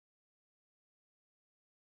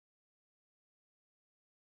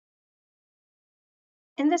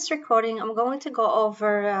In this recording, I'm going to go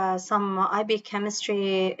over some IB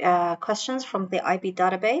chemistry questions from the IB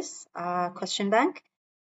database question bank.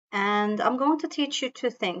 And I'm going to teach you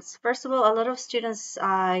two things. First of all, a lot of students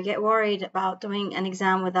get worried about doing an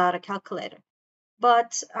exam without a calculator.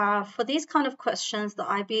 But for these kind of questions, the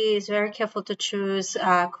IB is very careful to choose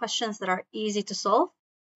questions that are easy to solve.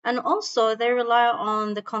 And also, they rely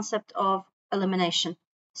on the concept of elimination.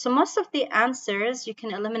 So most of the answers you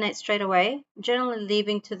can eliminate straight away, generally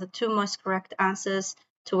leaving to the two most correct answers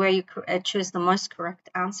to where you choose the most correct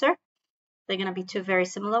answer. They're going to be two very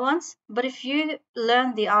similar ones. But if you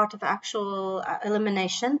learn the art of actual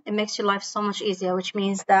elimination, it makes your life so much easier, which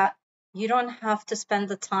means that you don't have to spend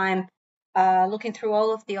the time looking through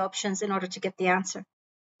all of the options in order to get the answer.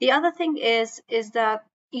 The other thing is that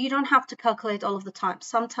you don't have to calculate all of the time.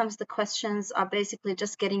 Sometimes the questions are basically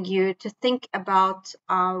just getting you to think about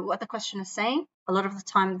what the question is saying. A lot of the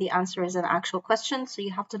time, the answer is an actual question, so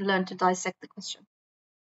you have to learn to dissect the question.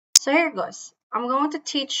 So here it goes. I'm going to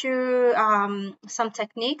teach you some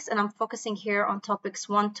techniques, and I'm focusing here on topics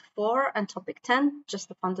 1 to 4 and topic 10, just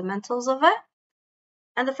the fundamentals of it.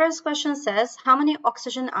 And the first question says, how many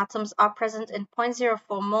oxygen atoms are present in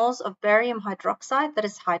 0.04 moles of barium hydroxide that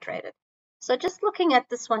is hydrated? So just looking at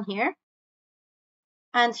this one here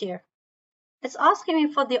and here, it's asking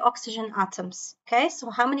me for the oxygen atoms. Okay, so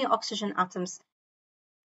how many oxygen atoms?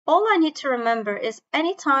 All I need to remember is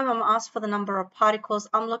anytime I'm asked for the number of particles,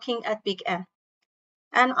 I'm looking at big N.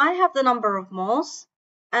 And I have the number of moles.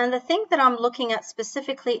 And the thing that I'm looking at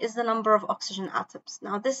specifically is the number of oxygen atoms.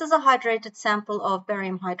 Now, this is a hydrated sample of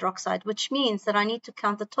barium hydroxide, which means that I need to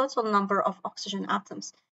count the total number of oxygen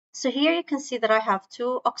atoms. So here you can see that I have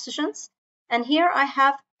 2 oxygens, and here I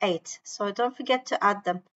have 8. So don't forget to add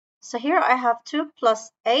them. So here I have 2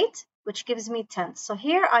 plus 8, which gives me 10. So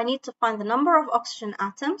here I need to find the number of oxygen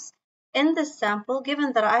atoms in this sample,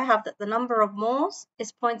 given that I have that the number of moles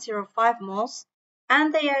is 0.05 moles.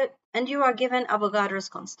 And you are given Avogadro's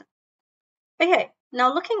constant. Okay,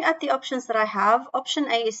 now looking at the options that I have,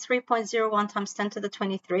 option A is 3.01 times 10 to the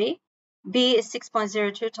 23, B is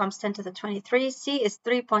 6.02 times 10 to the 23, C is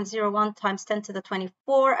 3.01 times 10 to the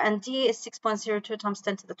 24, and D is 6.02 times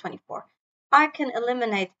 10 to the 24. I can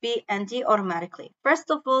eliminate B and D automatically. First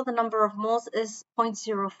of all, the number of moles is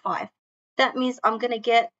 0.05. That means I'm going to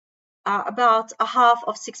get about a half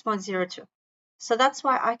of 6.02. So that's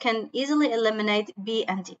why I can easily eliminate B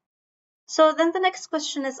and D. So then the next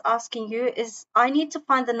question is asking you is, I need to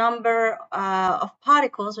find the number of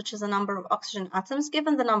particles, which is the number of oxygen atoms,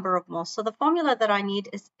 given the number of moles. So the formula that I need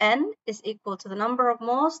is N is equal to the number of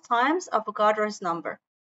moles times Avogadro's number.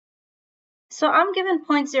 So I'm given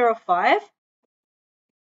 0.05,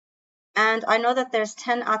 and I know that there's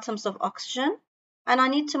 10 atoms of oxygen, and I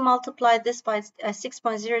need to multiply this by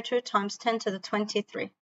 6.02 times 10 to the 23.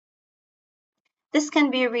 This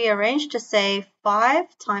can be rearranged to say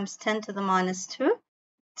 5 times 10 to the minus 2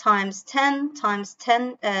 times 10 times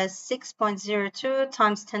 10, 6.02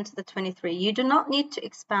 times 10 to the 23. You do not need to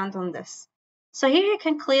expand on this. So here you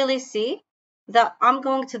can clearly see that I'm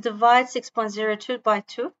going to divide 6.02 by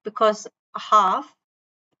 2 because half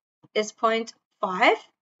is 0.5,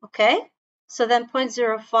 okay? So then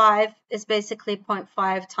 0.05 is basically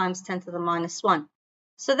 0.5 times 10 to the minus 1.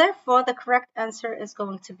 So therefore, the correct answer is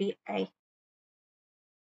going to be A.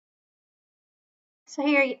 So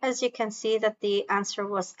here, as you can see, that the answer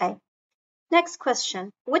was A. Next question,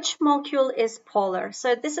 which molecule is polar?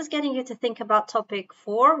 So this is getting you to think about topic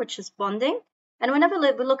 4, which is bonding. And whenever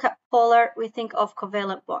we look at polar, we think of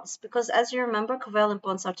covalent bonds, because as you remember, covalent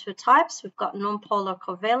bonds are 2 types. We've got non-polar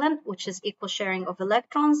covalent, which is equal sharing of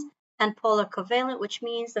electrons, and polar covalent, which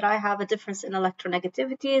means that I have a difference in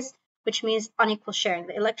electronegativities, which means unequal sharing.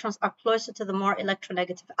 The electrons are closer to the more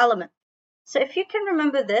electronegative element. So if you can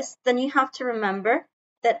remember this, then you have to remember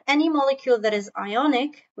that any molecule that is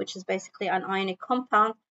ionic, which is basically an ionic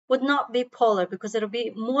compound, would not be polar because it'll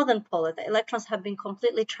be more than polar. The electrons have been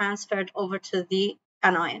completely transferred over to the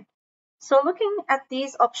anion. So looking at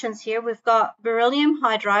these options here, we've got beryllium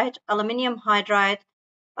hydride, aluminium hydride,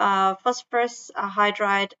 phosphorus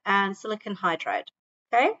hydride, and silicon hydride.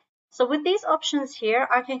 Okay, so with these options here,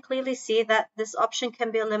 I can clearly see that this option can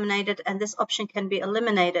be eliminated and this option can be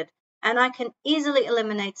eliminated. And I can easily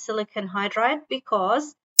eliminate silicon hydride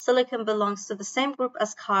because silicon belongs to the same group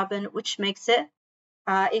as carbon, which makes it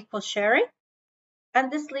equal sharing.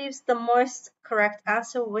 And this leaves the most correct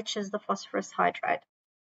answer, which is the phosphorus hydride.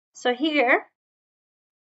 So here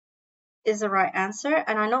is the right answer.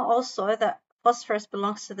 And I know also that phosphorus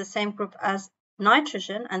belongs to the same group as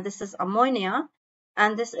nitrogen, and this is ammonia,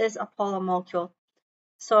 and this is a polar molecule.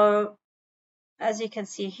 So as you can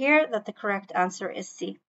see here, that the correct answer is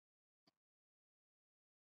C.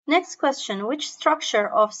 Next question, which structure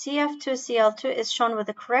of CF2Cl2 is shown with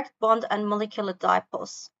the correct bond and molecular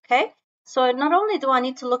dipoles? Okay, so not only do I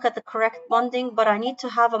need to look at the correct bonding, but I need to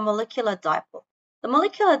have a molecular dipole. The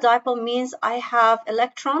molecular dipole means I have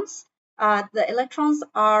electrons. The electrons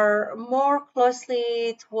are more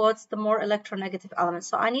closely towards the more electronegative element.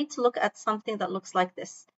 So I need to look at something that looks like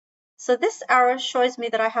this. So this arrow shows me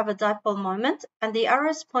that I have a dipole moment, and the arrow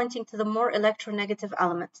is pointing to the more electronegative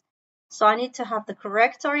element. So I need to have the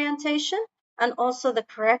correct orientation and also the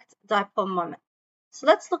correct dipole moment. So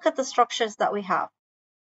let's look at the structures that we have.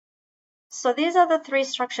 So these are the three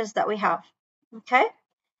structures that we have, okay?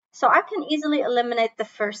 So I can easily eliminate the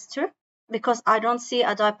first two because I don't see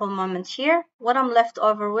a dipole moment here. What I'm left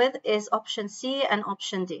over with is option C and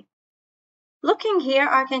option D. Looking here,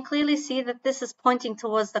 I can clearly see that this is pointing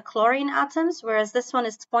towards the chlorine atoms, whereas this one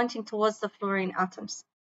is pointing towards the fluorine atoms.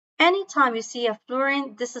 Anytime you see a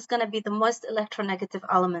fluorine, this is going to be the most electronegative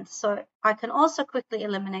element. So I can also quickly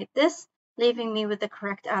eliminate this, leaving me with the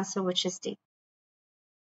correct answer, which is D.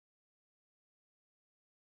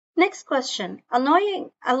 Next question.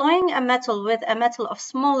 Alloying a metal with a metal of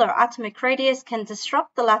smaller atomic radius can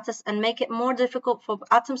disrupt the lattice and make it more difficult for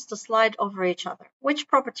atoms to slide over each other. Which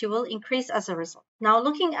property will increase as a result? Now,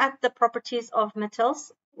 looking at the properties of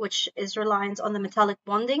metals, which is reliant on the metallic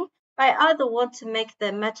bonding, I either want to make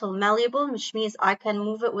the metal malleable, which means I can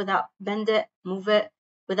move it without bend it, move it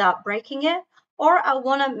without breaking it, or I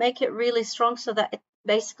want to make it really strong so that it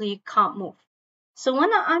basically can't move. So when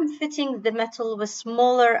I'm fitting the metal with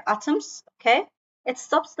smaller atoms, okay, it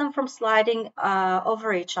stops them from sliding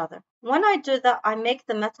over each other. When I do that, I make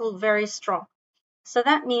the metal very strong. So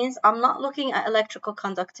that means I'm not looking at electrical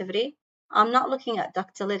conductivity, I'm not looking at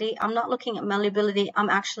ductility, I'm not looking at malleability, I'm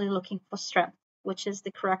actually looking for strength, which is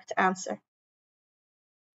the correct answer.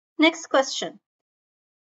 Next question.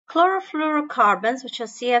 Chlorofluorocarbons, which are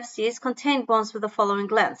CFCs, contain bonds with the following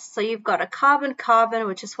lengths. So you've got a carbon-carbon,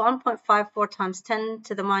 which is 1.54 times 10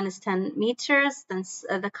 to the minus 10 meters. Then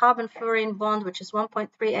the carbon-fluorine bond, which is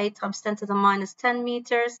 1.38 times 10 to the minus 10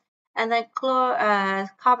 meters. And then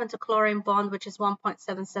carbon to chlorine bond, which is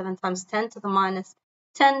 1.77 times 10 to the minus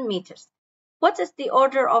 10 meters. What is the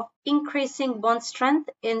order of increasing bond strength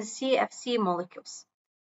in CFC molecules?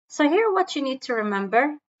 So here what you need to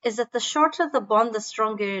remember is that the shorter the bond, the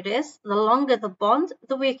stronger it is. The longer the bond,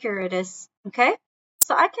 the weaker it is, okay?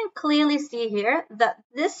 So I can clearly see here that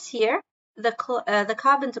this here, the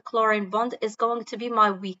carbon to chlorine bond is going to be my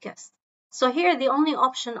weakest. So here, the only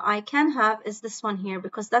option I can have is this one here,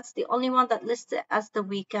 because that's the only one that lists it as the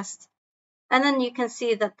weakest. And then you can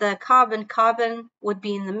see that the carbon-carbon would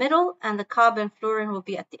be in the middle and the carbon-fluorine will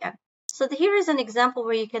be at the end. So here is an example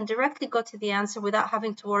where you can directly go to the answer without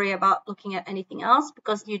having to worry about looking at anything else,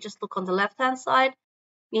 because you just look on the left-hand side.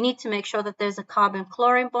 You need to make sure that there's a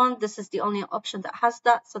carbon-chlorine bond. This is the only option that has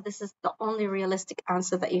that. So this is the only realistic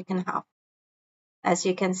answer that you can have, as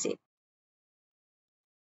you can see.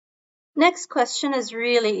 Next question is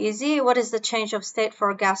really easy. What is the change of state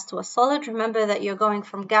for a gas to a solid? Remember that you're going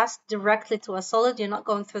from gas directly to a solid. You're not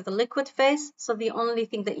going through the liquid phase. So the only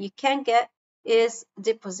thing that you can get is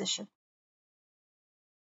deposition.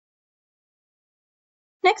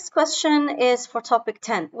 Next question is for topic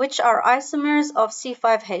 10, which are isomers of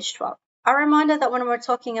C5H12? A reminder that when we're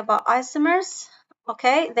talking about isomers,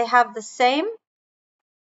 okay, they have the same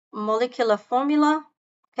molecular formula,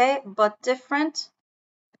 okay, but different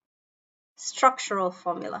structural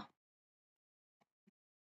formula,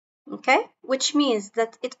 okay, which means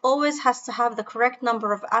that it always has to have the correct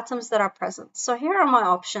number of atoms that are present. So here are my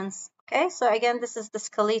options, okay, so again, this is the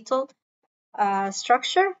skeletal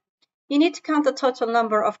structure. You need to count the total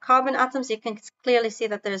number of carbon atoms. You can clearly see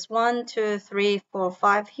that there's 1, 2, 3, 4,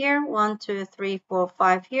 5 here, 1, 2, 3, 4,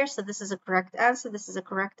 5 here. So this is a correct answer. This is a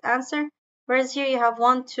correct answer. Whereas here you have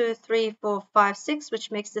 1, 2, 3, 4, 5, 6,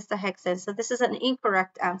 which makes this a hexane. So this is an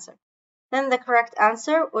incorrect answer. Then the correct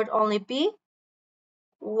answer would only be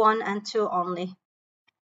 1 and 2 only.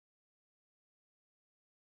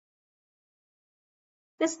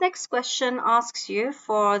 This next question asks you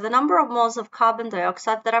for the number of moles of carbon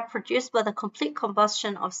dioxide that are produced by the complete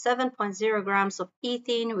combustion of 7.0 grams of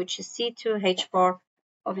ethene, which is C2H4,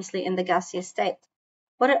 obviously in the gaseous state.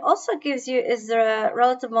 What it also gives you is the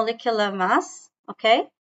relative molecular mass, okay?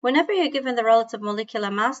 Whenever you're given the relative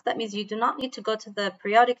molecular mass, that means you do not need to go to the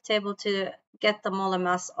periodic table to get the molar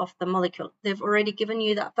mass of the molecule. They've already given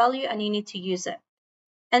you that value and you need to use it.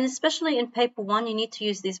 And especially in paper 1, you need to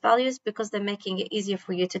use these values because they're making it easier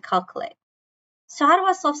for you to calculate. So how do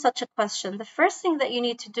I solve such a question? The first thing that you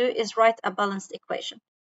need to do is write a balanced equation.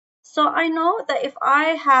 So I know that if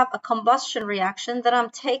I have a combustion reaction, that I'm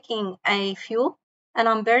taking a fuel and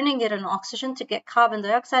I'm burning it in oxygen to get carbon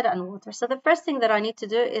dioxide and water. So the first thing that I need to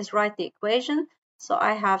do is write the equation. So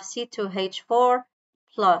I have C2H4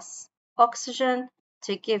 plus oxygen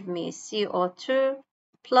to give me CO2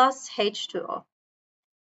 plus H2O.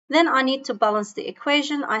 Then I need to balance the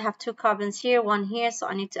equation. I have 2 carbons here, 1 here, so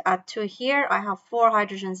I need to add 2 here. I have 4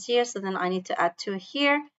 hydrogens here, so then I need to add 2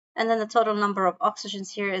 here. And then the total number of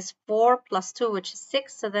oxygens here is 4 plus 2, which is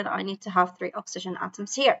 6, so then I need to have 3 oxygen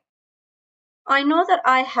atoms here. I know that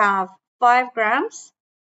I have 7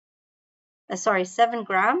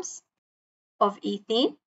 grams of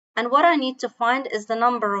ethene, and what I need to find is the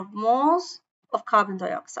number of moles of carbon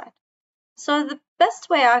dioxide. So the best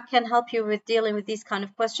way I can help you with dealing with these kind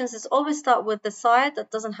of questions is always start with the side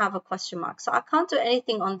that doesn't have a question mark. So I can't do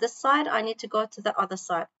anything on this side. I need to go to the other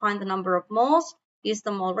side, find the number of moles, use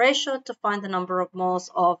the mole ratio to find the number of moles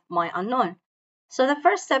of my unknown. So the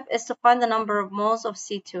first step is to find the number of moles of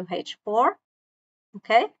C2H4.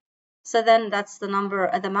 Okay, so then that's the number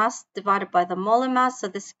of the mass divided by the molar mass. So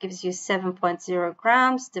this gives you 7.0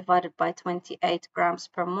 grams divided by 28 grams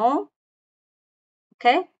per mole.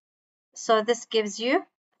 Okay, so this gives you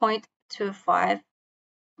 0.25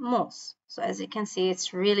 moles. So as you can see,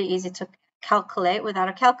 it's really easy to calculate without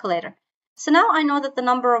a calculator. So now I know that the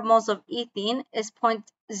number of moles of ethene is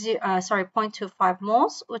 0.25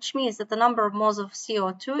 moles, which means that the number of moles of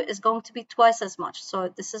CO2 is going to be twice as much. So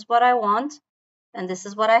this is what I want, and this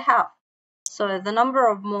is what I have. So the number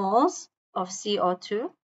of moles of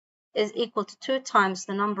CO2 is equal to 2 times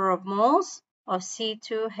the number of moles of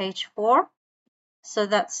C2H4. So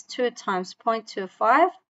that's 2 times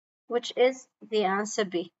 0.25, which is the answer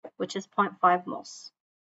B, which is 0.5 moles.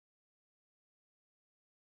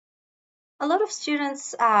 A lot of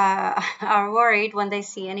students are worried when they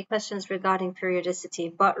see any questions regarding periodicity,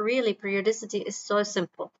 but really periodicity is so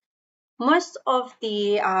simple. Most of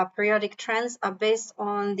the periodic trends are based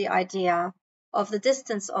on the idea of the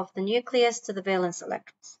distance of the nucleus to the valence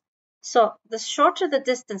electrons. So the shorter the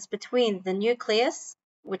distance between the nucleus,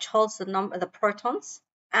 which holds the protons,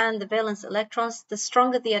 and the valence electrons, the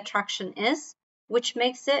stronger the attraction is, which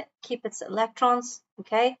makes it keep its electrons,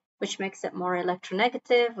 okay, which makes it more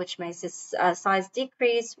electronegative, which makes its size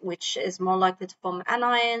decrease, which is more likely to form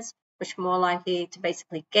anions, which more likely to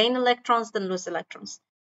basically gain electrons than lose electrons.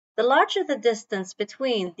 The larger the distance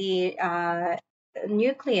between the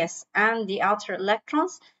nucleus and the outer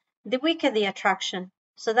electrons, the weaker the attraction.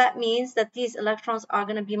 So that means that these electrons are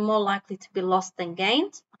going to be more likely to be lost than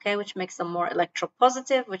gained, okay, which makes them more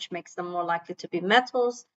electropositive, which makes them more likely to be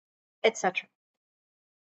metals, etc.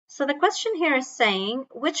 So the question here is saying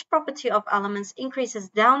which property of elements increases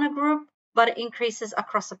down a group but increases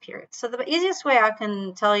across a period. So the easiest way I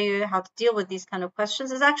can tell you how to deal with these kind of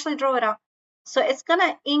questions is actually draw it out. So it's going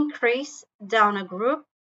to increase down a group,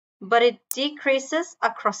 but it decreases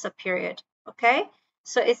across a period, okay?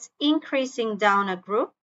 So it's increasing down a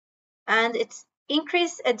group, and it's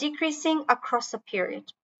decreasing across a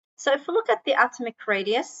period. So if we look at the atomic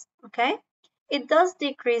radius, okay, it does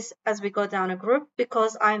decrease as we go down a group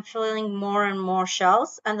because I'm filling more and more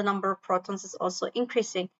shells, and the number of protons is also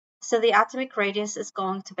increasing. So the atomic radius is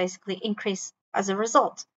going to basically increase as a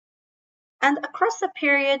result. And across a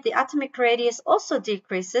period, the atomic radius also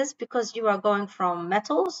decreases because you are going from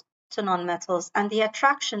metals to nonmetals, and the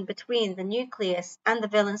attraction between the nucleus and the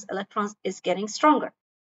valence electrons is getting stronger.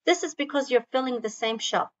 This is because you're filling the same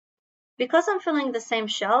shell. Because I'm filling the same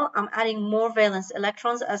shell, I'm adding more valence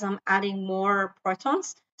electrons as I'm adding more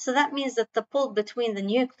protons. So that means that the pull between the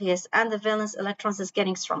nucleus and the valence electrons is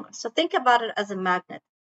getting stronger. So think about it as a magnet.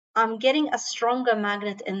 I'm getting a stronger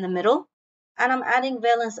magnet in the middle, and I'm adding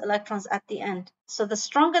valence electrons at the end. So the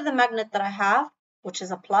stronger the magnet that I have, which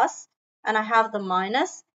is a plus, and I have the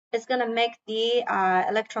minus, it's going to make the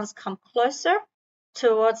electrons come closer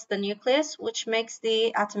towards the nucleus, which makes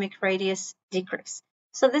the atomic radius decrease.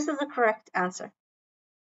 So this is the correct answer.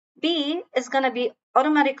 B is going to be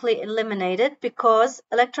automatically eliminated because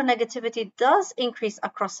electronegativity does increase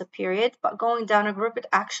across a period, but going down a group, it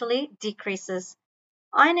actually decreases.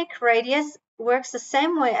 Ionic radius works the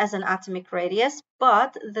same way as an atomic radius,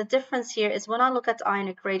 but the difference here is when I look at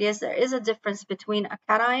ionic radius, there is a difference between a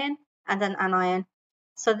cation and an anion.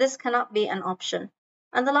 So this cannot be an option.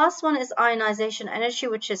 And the last one is ionization energy,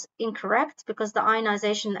 which is incorrect because the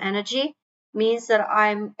ionization energy means that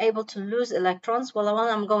I'm able to lose electrons. Well, when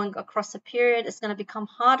I'm going across a period, it's going to become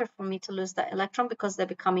harder for me to lose that electron because they're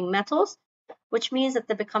becoming metals, which means that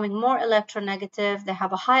they're becoming more electronegative. They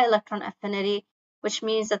have a high electron affinity, which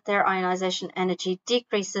means that their ionization energy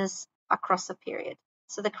decreases across a period.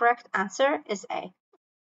 So the correct answer is A.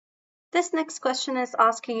 This next question is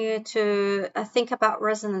asking you to think about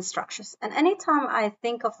resonance structures. And anytime I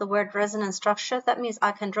think of the word resonance structure, that means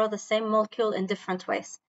I can draw the same molecule in different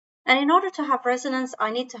ways. And in order to have resonance,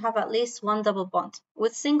 I need to have at least one double bond.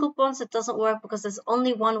 With single bonds, it doesn't work because there's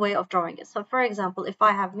only one way of drawing it. So for example, if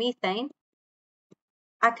I have methane,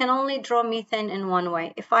 I can only draw methane in one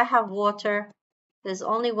way. If I have water, there's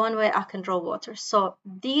only one way I can draw water. So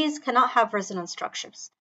these cannot have resonance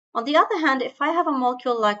structures. On the other hand, if I have a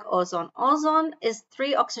molecule like ozone, ozone is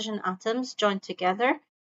 3 oxygen atoms joined together,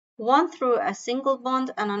 one through a single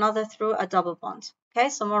bond and another through a double bond. Okay,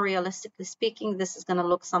 so more realistically speaking, this is going to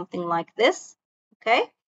look something like this. Okay,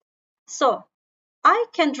 so I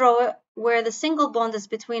can draw it where the single bond is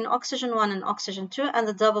between oxygen 1 and oxygen 2 and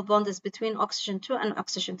the double bond is between oxygen 2 and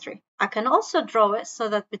oxygen 3. I can also draw it so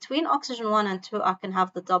that between oxygen 1 and 2 I can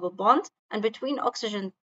have the double bond and between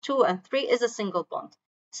oxygen 2 and 3 is a single bond.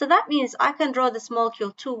 So that means I can draw this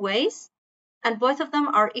molecule two ways and both of them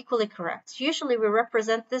are equally correct. Usually we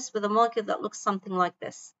represent this with a molecule that looks something like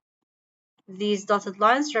this. These dotted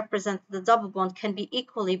lines represent the double bond can be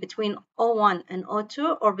equally between O1 and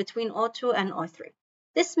O2 or between O2 and O3.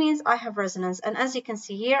 This means I have resonance, and as you can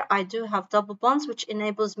see here, I do have double bonds, which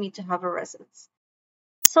enables me to have a resonance.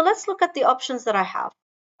 So let's look at the options that I have.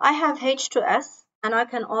 I have H2S, and I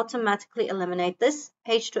can automatically eliminate this.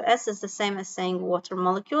 H2S is the same as saying water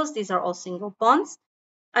molecules. These are all single bonds.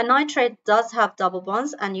 A nitrate does have double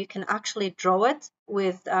bonds, and you can actually draw it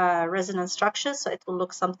with resonance structures, so it will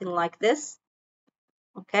look something like this,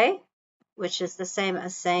 okay, which is the same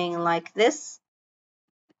as saying like this,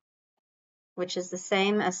 which is the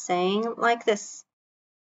same as saying like this.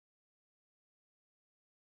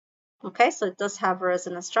 Okay, so it does have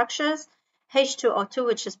resonance structures. H2O2,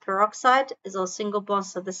 which is peroxide, is all single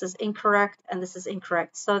bonds, so this is incorrect and this is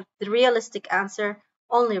incorrect. So the realistic answer,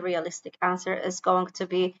 only realistic answer, is going to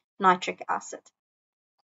be nitric acid.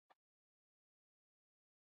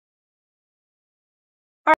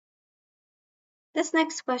 This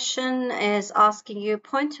next question is asking you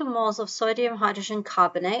 0.2 moles of sodium hydrogen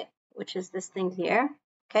carbonate, which is this thing here,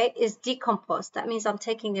 okay, is decomposed. That means I'm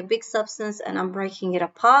taking a big substance and I'm breaking it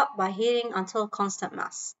apart by heating until constant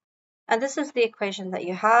mass. And this is the equation that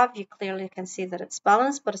you have. You clearly can see that it's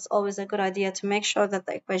balanced, but it's always a good idea to make sure that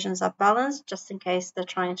the equations are balanced just in case they're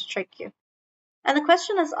trying to trick you. And the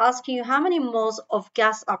question is asking you how many moles of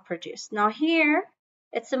gas are produced. Now here,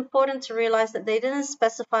 it's important to realize that they didn't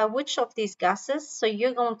specify which of these gases, so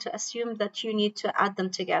you're going to assume that you need to add them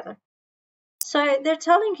together. So they're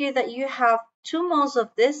telling you that you have 2 moles of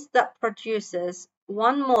this that produces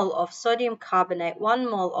 1 mole of sodium carbonate, 1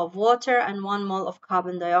 mole of water, and 1 mole of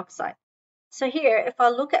carbon dioxide. So here, if I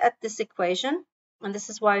look at this equation, and this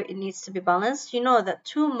is why it needs to be balanced, you know that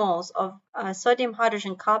 2 moles of sodium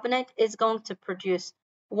hydrogen carbonate is going to produce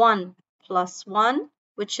 1 plus 1,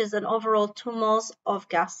 which is an overall 2 moles of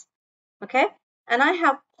gas, okay? And I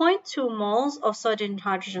have 0.2 moles of sodium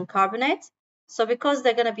hydrogen carbonate. So because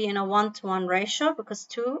they're going to be in a 1-to-1 ratio, because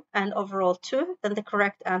 2 and overall 2, then the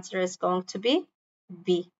correct answer is going to be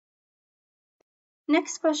B.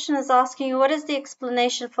 Next question is asking you, what is the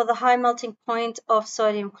explanation for the high melting point of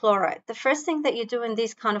sodium chloride? The first thing that you do in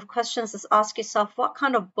these kind of questions is ask yourself what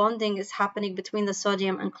kind of bonding is happening between the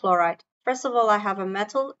sodium and chloride. First of all, I have a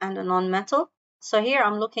metal and a non-metal. So here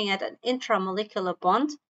I'm looking at an intramolecular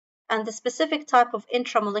bond. And the specific type of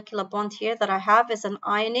intramolecular bond here that I have is an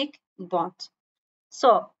ionic bond.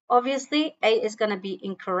 So obviously A is going to be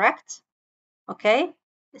incorrect. Okay,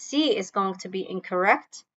 C is going to be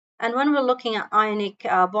incorrect. And when we're looking at ionic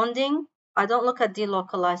bonding, I don't look at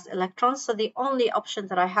delocalized electrons. So the only option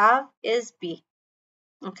that I have is B.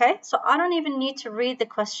 Okay, so I don't even need to read the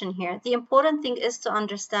question here. The important thing is to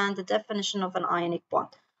understand the definition of an ionic bond.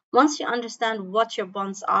 Once you understand what your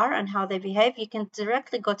bonds are and how they behave, you can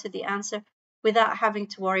directly go to the answer without having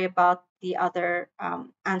to worry about the other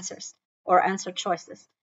answers or answer choices.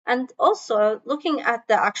 And also looking at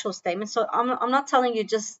the actual statement, so I'm not telling you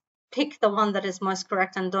just pick the one that is most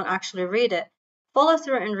correct and don't actually read it. Follow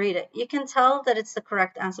through and read it. You can tell that it's the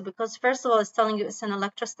correct answer because first of all, it's telling you it's an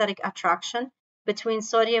electrostatic attraction between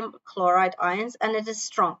sodium chloride ions and it is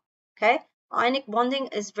strong, okay? Ionic bonding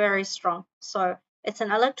is very strong. So it's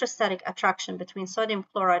an electrostatic attraction between sodium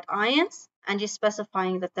chloride ions and you're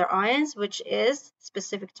specifying that they're ions, which is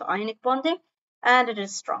specific to ionic bonding, and it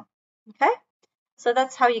is strong, okay? So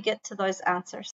that's how you get to those answers.